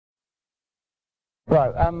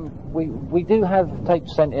Right, we do have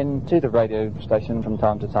tapes sent in to the radio station from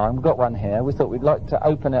time to time. We've got one here. We thought we'd like to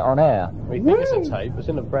open it on air. We think it's a tape. It's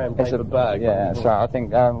in a brown paper bag. Yeah, so I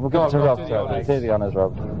think we'll give it to Rob. Do the honours,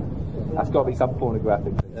 Rob. That's got to be some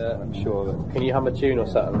pornographic thing, I'm sure. That... Can you hum a tune or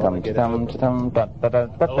something? Always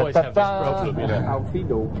have this problem, you know. Alfie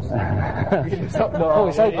Dogs. Oh,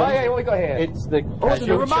 it's open. Oh, yeah, what we got here? It's the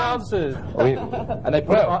casual chances. And they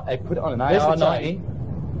put it on an AR-90.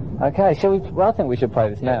 Okay, so well, I think we should play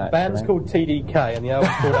this now. The band's called TDK and the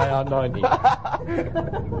album's called AR-90.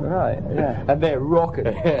 Right, yeah. And they're rocking.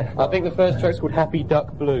 I think the first track's called Happy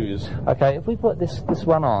Duck Blues. Okay, if we put this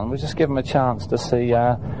one on, we'll just give them a chance to see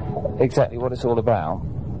exactly what it's all about.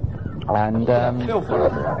 And feel for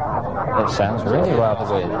it. It sounds really rather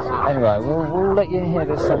weird. Anyway, we'll let you hear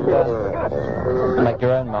this and make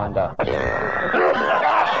your own mind up.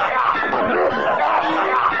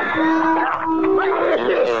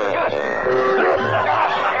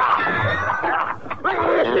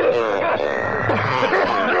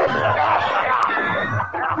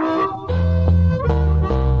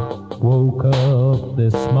 Woke up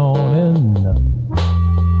this morning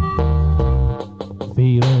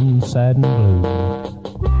feeling sad and blue.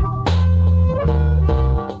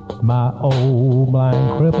 My old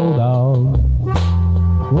blind crippled dog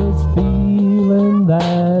was feeling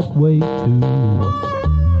that way too.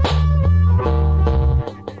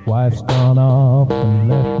 Wife's gone off and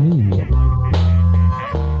left me,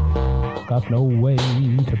 got no way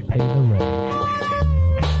to pay the rent.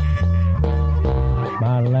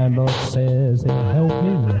 My landlord says he'll help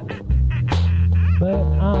me, but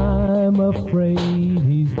I'm afraid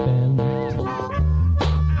he's bent.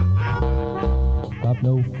 Got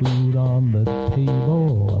no food on the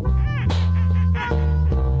table,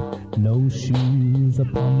 no shoes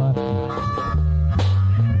upon my feet.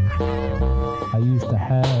 I used to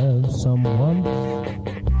have some once,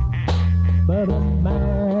 but a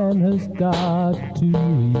man has got to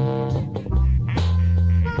eat.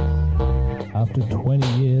 After 20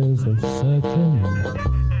 years of searching,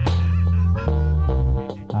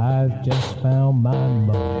 I've just found my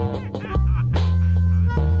mother.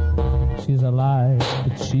 She's alive,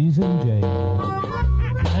 but she's in jail,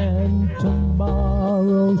 and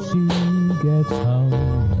tomorrow she gets hung.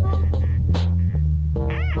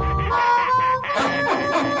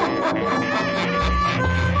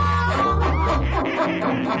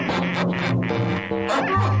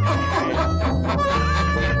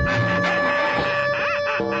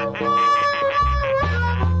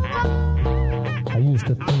 I used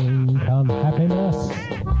to think unhappiness,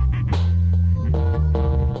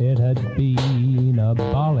 it had been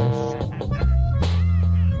abolished.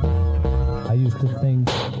 I used to think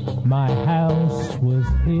my house was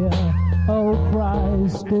here, oh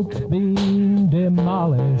Christ, it's been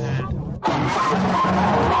demolished.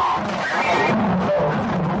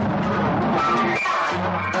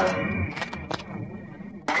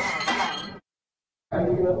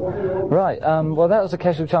 Right, well that was a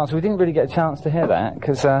casual chance. We didn't really get a chance to hear that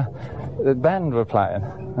because the band were playing.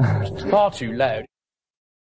 It's far too loud.